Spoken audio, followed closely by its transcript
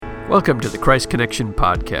Welcome to the Christ Connection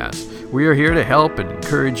Podcast. We are here to help and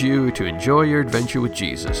encourage you to enjoy your adventure with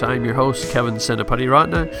Jesus. I'm your host, Kevin Senapati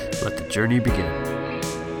Ratna. Let the journey begin.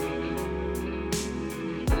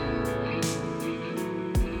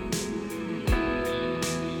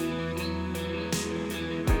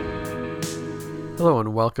 Hello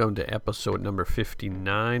and welcome to episode number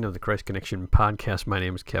 59 of the Christ Connection Podcast. My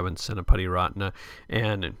name is Kevin Senapati Ratna,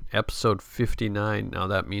 and episode 59, now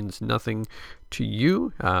that means nothing to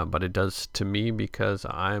you, but it does to me because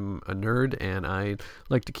I'm a nerd and I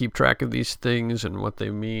like to keep track of these things and what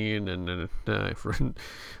they mean. And for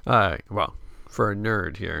a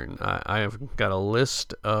nerd here, I have got a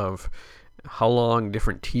list of how long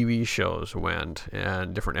different TV shows went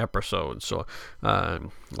and different episodes. So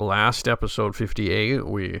last episode 58,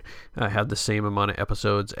 we had the same amount of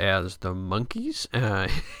episodes as the Monkees,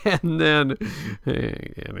 and then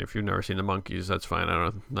and if you've never seen the Monkees, that's fine.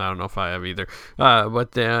 I don't know if I have either,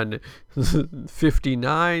 but then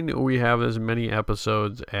 59, we have as many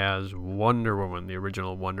episodes as Wonder Woman, the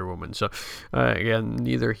original Wonder Woman. So again,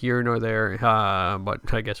 neither here nor there,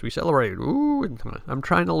 but I guess we celebrate. Ooh, I'm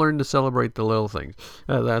trying to learn to celebrate the little things.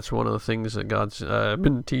 That's one of the things that God's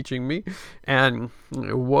been teaching me. And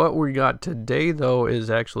what we got today, though, is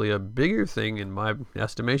actually a bigger thing in my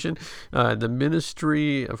estimation. The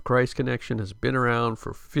ministry of Christ Connection has been around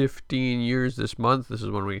for 15 years this month. This is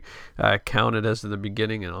when we counted as the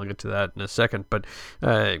beginning, and I'll get to that in a second. But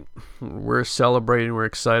we're celebrating. We're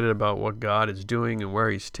excited about what God is doing and where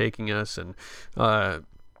He's taking us. And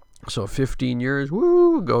so 15 years,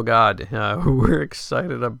 woo, go God. We're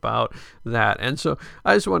excited about that. And so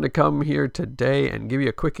I just wanted to come here today and give you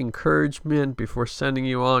a quick encouragement before sending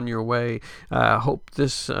you on your way. Hope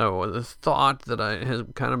this the thought that has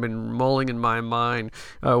kind of been mulling in my mind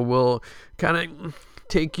will kind of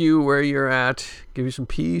take you where you're at, give you some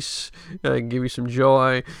peace, give you some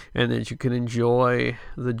joy, and that you can enjoy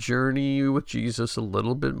the journey with Jesus a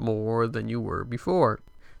little bit more than you were before.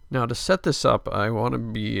 Now, to set this up, I want to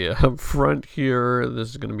be up front here. This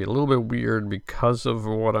is going to be a little bit weird because of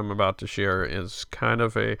what I'm about to share is kind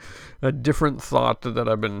of a different thought that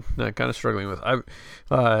I've been kind of struggling with.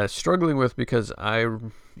 I'm struggling with because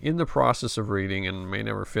I'm in the process of reading and may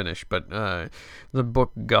never finish, but the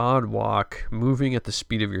book God Walk, Moving at the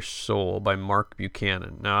Speed of Your Soul by Mark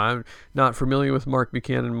Buchanan. Now, I'm not familiar with Mark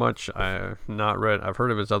Buchanan much. I've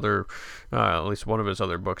heard of his other, at least one of his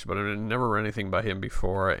other books, but I've never read anything by him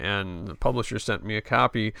before, and the publisher sent me a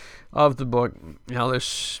copy of the book. Now,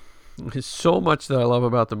 there's so much that I love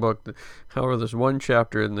about the book. However, there's one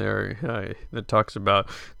chapter in there that talks about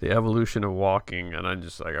the evolution of walking, and I'm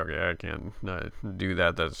just like, okay, I can't do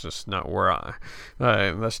that. That's just not where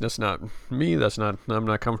that's just not me. I'm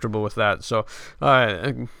not comfortable with that. So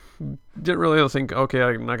I didn't really think, okay,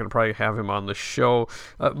 I'm not going to probably have him on the show.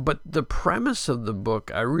 But the premise of the book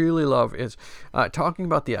I really love is talking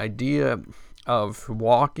about the idea of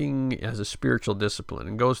walking as a spiritual discipline,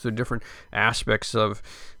 and goes through different aspects of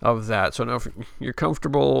that. So now if you're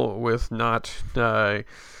comfortable with not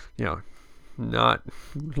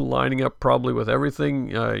lining up probably with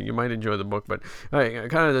everything, you might enjoy the book. But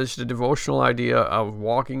kind of just a devotional idea of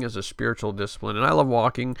walking as a spiritual discipline. And I love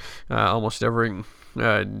walking. Almost every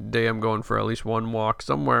day I'm going for at least one walk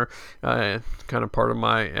somewhere, kind of part of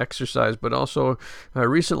my exercise. But also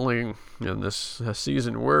recently in this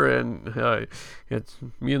season we're in, it's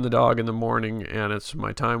me and the dog in the morning, and it's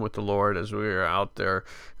my time with the Lord as we are out there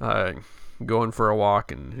going for a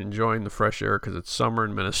walk and enjoying the fresh air, because it's summer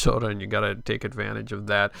in Minnesota and you got to take advantage of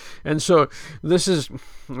that. And so this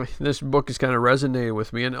book has kind of resonated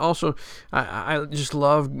with me. And also I just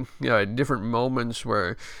love different moments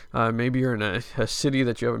where maybe you're in a city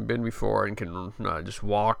that you haven't been before and can just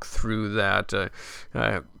walk through that.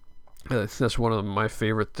 That's one of my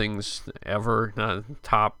favorite things ever.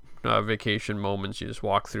 Top vacation moments. You just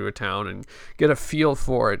walk through a town and get a feel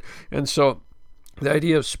for it. And so the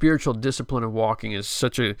idea of spiritual discipline of walking is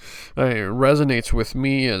resonates with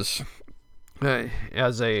me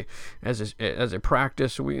as a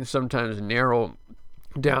practice. We sometimes narrow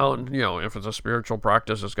down, if it's a spiritual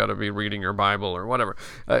practice, it's got to be reading your Bible or whatever.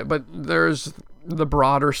 But there's the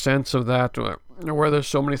broader sense of that, where there's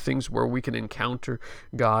so many things where we can encounter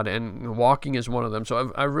God, and walking is one of them.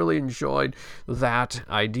 So I've really enjoyed that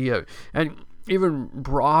idea. And even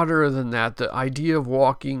broader than that, the idea of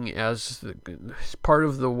walking as part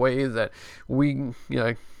of the way that we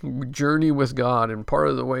journey with God, and part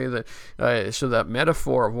of the way that so that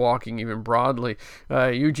metaphor of walking even broadly.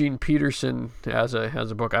 Eugene Peterson has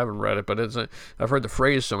a book. I haven't read it, but I've heard the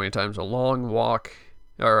phrase so many times: a long walk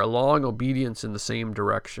or a long obedience in the same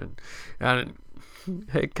direction. And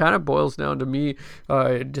it kind of boils down to me,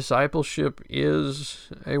 discipleship is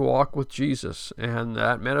a walk with Jesus, and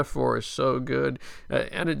that metaphor is so good,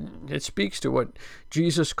 and it speaks to what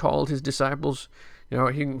Jesus called his disciples.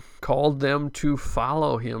 He called them to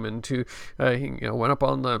follow him, and to he went up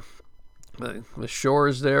on the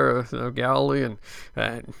shores there of Galilee and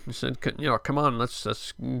said, come on,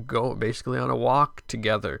 let's go basically on a walk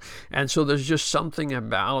together. And so there's just something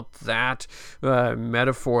about that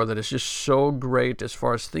metaphor that is just so great as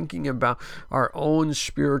far as thinking about our own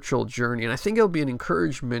spiritual journey. And I think it'll be an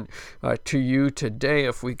encouragement to you today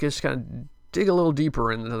if we just kind of dig a little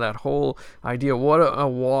deeper into that whole idea of what a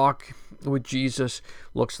walk with Jesus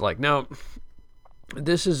looks like. Now,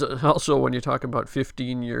 this is also, when you talk about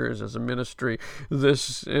 15 years as a ministry,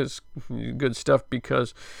 this is good stuff,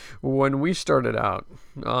 because when we started out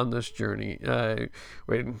on this journey,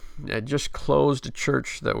 we had just closed a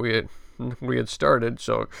church that we had started,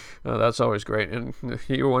 so that's always great. And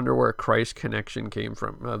you wonder where Christ Connection came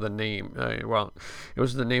from, the name. Well, it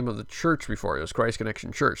was the name of the church before. It was Christ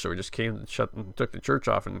Connection Church, so we just took the church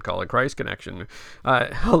off and called it Christ Connection.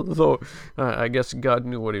 Although I guess God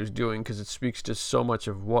knew what he was doing, because it speaks to so much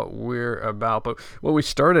of what we're about. But when we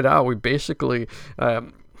started out, we basically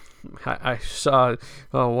I saw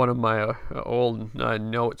one of my old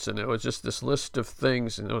notes, and it was just this list of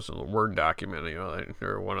things, and it was a Word document,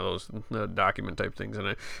 or one of those document type things,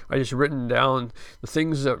 and I just written down the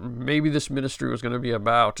things that maybe this ministry was going to be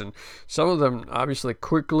about, and some of them obviously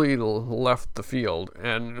quickly left the field,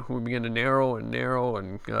 and we began to narrow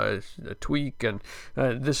and tweak, and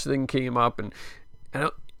this thing came up, and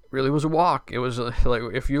really was a walk. It was like,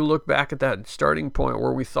 if you look back at that starting point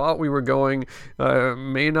where we thought we were going,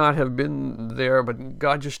 may not have been there, but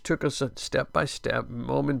God just took us step by step,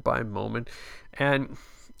 moment by moment. And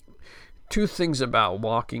two things about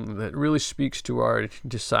walking that really speaks to our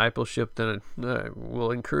discipleship that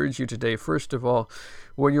will encourage you today. First of all,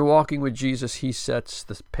 when you're walking with Jesus, he sets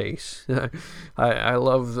the pace. I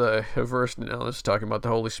love the verse, now this is talking about the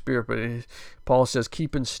Holy Spirit, but Paul says,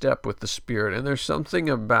 keep in step with the Spirit. And there's something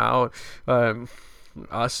about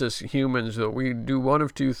us as humans that we do one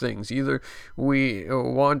of two things. Either we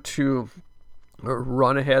want to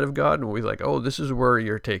run ahead of God, and we like, oh, this is where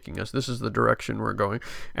you're taking us, this is the direction we're going,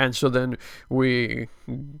 and so then we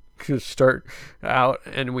start out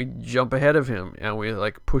and we jump ahead of him, and we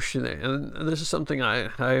like push it. And this is something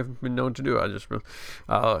I've been known to do.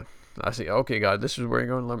 I say, okay, God, this is where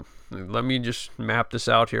you're going, let me just map this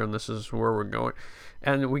out here, and this is where we're going.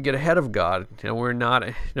 And we get ahead of God, and we're not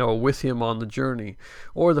with him on the journey.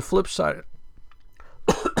 Or the flip side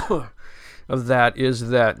of that is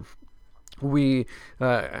that we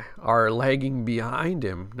are lagging behind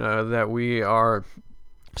him, that we are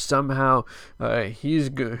somehow, he's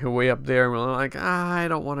way up there, and we're like, I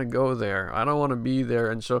don't want to go there, I don't want to be there,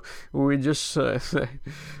 and so we just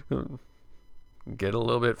get a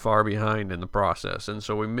little bit far behind in the process, and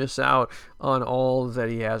so we miss out on all that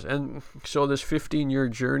he has. And so this 15-year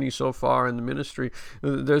journey so far in the ministry,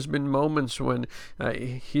 there's been moments when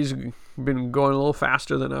he's been going a little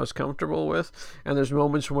faster than I was comfortable with, and there's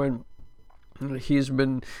moments when he's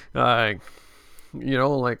been like,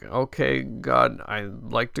 okay, God,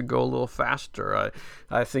 I'd like to go a little faster.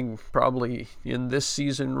 I think probably in this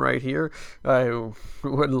season right here, I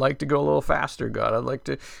would like to go a little faster, God. I'd like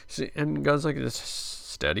to see. And God's like, just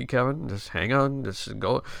steady, Kevin, just hang on, just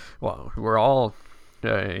go. Well, we're all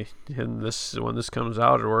in this, when this comes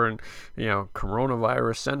out, we're in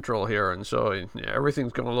coronavirus central here, and so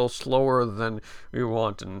everything's going a little slower than we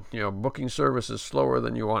want, and booking services slower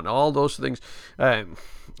than you want, all those things, and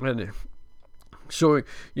so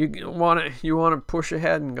you want to push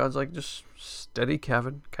ahead, and God's like, just steady,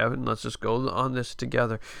 Kevin, let's just go on this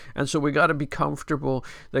together. And so we got to be comfortable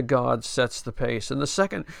that God sets the pace. And the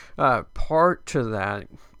second part to that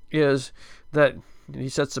is that he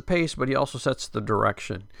sets the pace, but he also sets the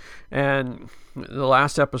direction. And the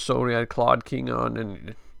last episode, we had Claude King on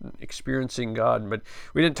and experiencing God, but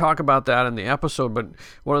we didn't talk about that in the episode. But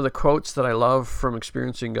one of the quotes that I love from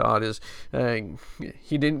Experiencing God is,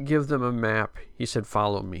 he didn't give them a map, he said,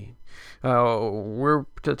 follow me. We're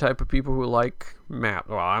the type of people who like maps.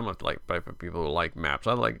 Well, I'm a type of people who like maps.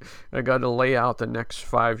 I got to lay out the next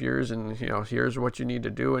 5 years, and here's what you need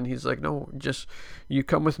to do. And he's like, no, just you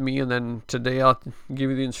come with me, and then today I'll give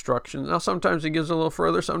you the instructions. Now sometimes he gives a little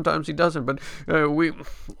further, sometimes he doesn't, but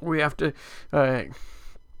we have to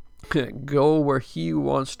go where he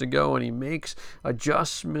wants to go, and he makes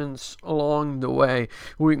adjustments along the way.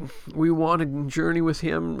 We want to journey with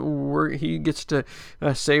him where he gets to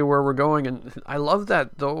say where we're going. And I love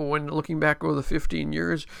that, though, when looking back over the 15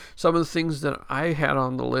 years, some of the things that I had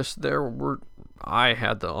on the list there were I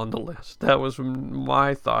had on the list. That was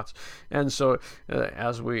my thoughts. And so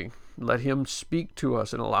as we let him speak to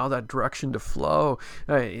us and allow that direction to flow,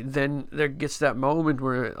 then there gets that moment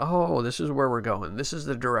where, oh, this is where we're going. This is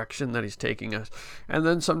the direction that he's taking us. And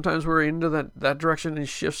then sometimes we're into that direction and he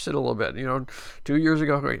shifts it a little bit. 2 years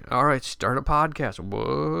ago, all right, start a podcast.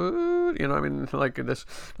 What? Like this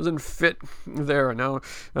doesn't fit there. Now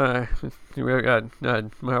we got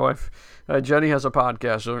my wife Jenny has a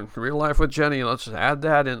podcast, so Real Life with Jenny. Let's add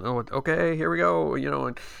that in. Okay, here we go.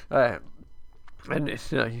 And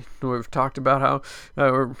we've talked about how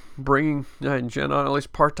we're bringing Jen on at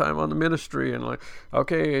least part-time on the ministry, and like,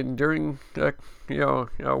 okay, and during a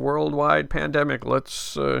worldwide pandemic,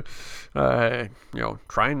 let's try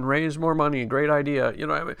and raise more money. Great idea,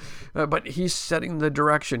 but he's setting the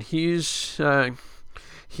direction. He's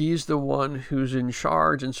the one who's in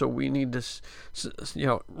charge, and so we need to,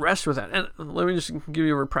 rest with that. And let me just give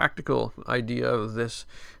you a practical idea of this.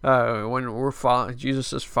 When Jesus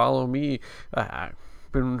says, "Follow me,"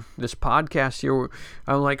 in this podcast here,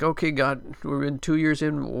 I'm like, okay, God, we've been 2 years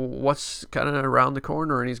in. What's kind of around the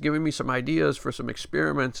corner? And he's giving me some ideas for some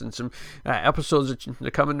experiments and some episodes that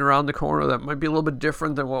are coming around the corner that might be a little bit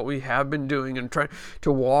different than what we have been doing, and try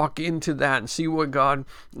to walk into that and see what God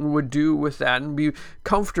would do with that and be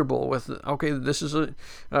comfortable with, okay, this is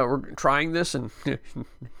we're trying this, and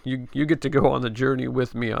you get to go on the journey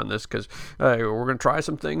with me on this, because we're going to try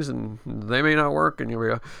some things and they may not work, and here we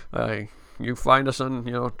go. You find us on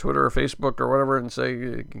Twitter or Facebook or whatever and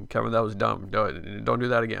say, Kevin, that was dumb. Don't do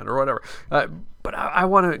that again, or whatever. But I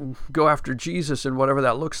want to go after Jesus, and whatever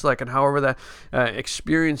that looks like, and however that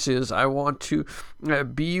experience is, I want to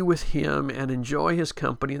be with him and enjoy his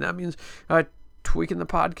company. And that means tweaking the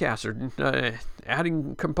podcast, or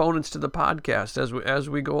adding components to the podcast as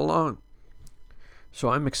we go along. So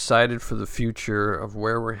I'm excited for the future of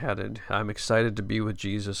where we're headed. I'm excited to be with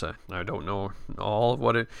Jesus. I don't know all of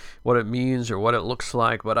what it means or what it looks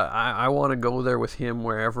like, but I want to go there with him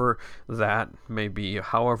wherever that may be.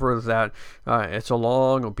 However that it's a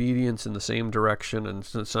long obedience in the same direction, and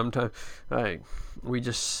sometimes we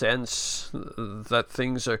just sense that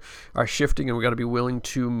things are shifting, and we got to be willing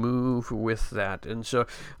to move with that. And so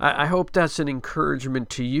I hope that's an encouragement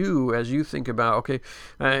to you as you think about, okay,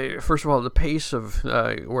 first of all, the pace of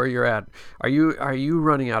where you're at. Are you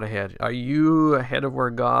running out ahead? Are you ahead of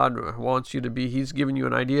where God wants you to be? He's given you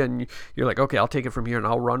an idea, and you're like, okay, I'll take it from here and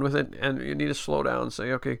I'll run with it. And you need to slow down and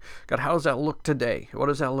say, okay, God, how does that look today? What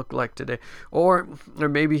does that look like today? Or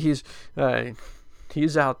maybe he's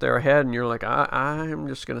out there ahead, and you're like, I'm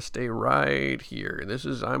just going to stay right here.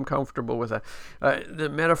 I'm comfortable with that. The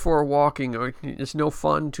metaphor of walking, it's no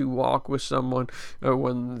fun to walk with someone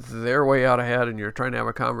when they're way out ahead and you're trying to have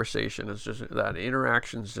a conversation. It's just that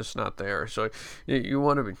interaction's just not there. So you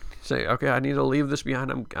want to say, okay, I need to leave this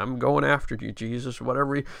behind. I'm going after you, Jesus,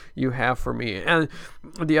 whatever you have for me. And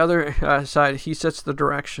the other side, he sets the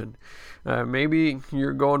direction. Maybe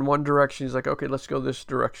you're going one direction. He's like, okay, let's go this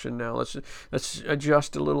direction now. Let's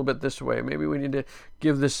adjust a little bit this way. Maybe we need to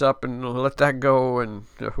give this up and let that go, and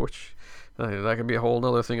which that could be a whole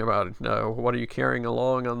other thing about it. What are you carrying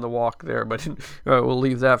along on the walk there? But we'll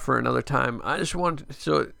leave that for another time. I just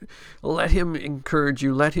so let him encourage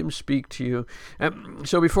you. Let him speak to you.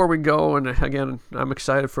 So before we go, and again, I'm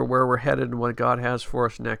excited for where we're headed and what God has for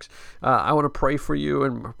us next. I want to pray for you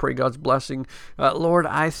and pray God's blessing. Lord,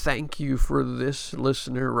 I thank you for this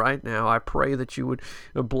listener right now. I pray that you would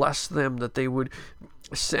bless them, that they would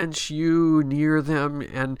sense you near them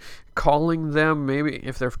and calling them, maybe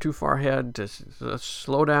if they're too far ahead, to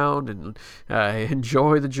slow down and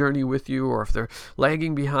enjoy the journey with you, or if they're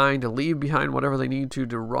lagging behind, to leave behind whatever they need to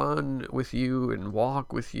run with you and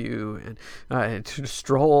walk with you and to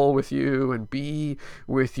stroll with you and be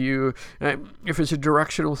with you. If it's a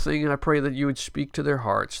directional thing, I pray that you would speak to their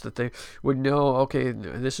hearts, that they would know, okay,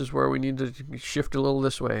 this is where we need to shift a little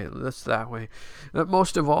this way, that's that way.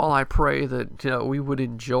 Most of all, I pray that we would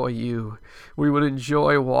enjoy you. We would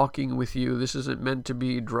enjoy walking with you. This isn't meant to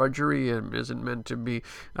be drudgery, and isn't meant to be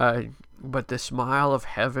but the smile of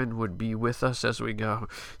heaven would be with us as we go.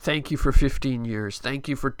 Thank you for 15 years. Thank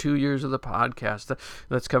you for 2 years of the podcast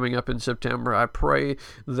that's coming up in September. I pray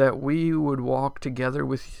that we would walk together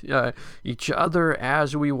with each other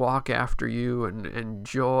as we walk after you and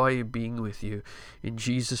enjoy being with you. In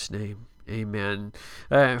Jesus' name, Amen.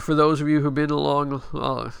 For those of you who've been along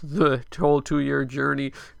the whole 2-year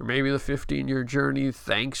journey, or maybe the 15-year journey,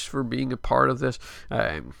 thanks for being a part of this.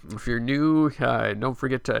 If you're new, don't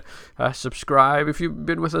forget to subscribe. If you've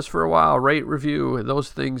been with us for a while, rate, review, those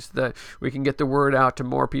things that we can get the word out to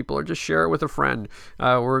more people, or just share it with a friend.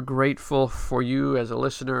 We're grateful for you as a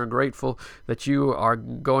listener, and grateful that you are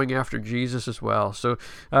going after Jesus as well. So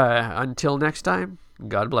until next time,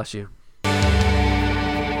 God bless you.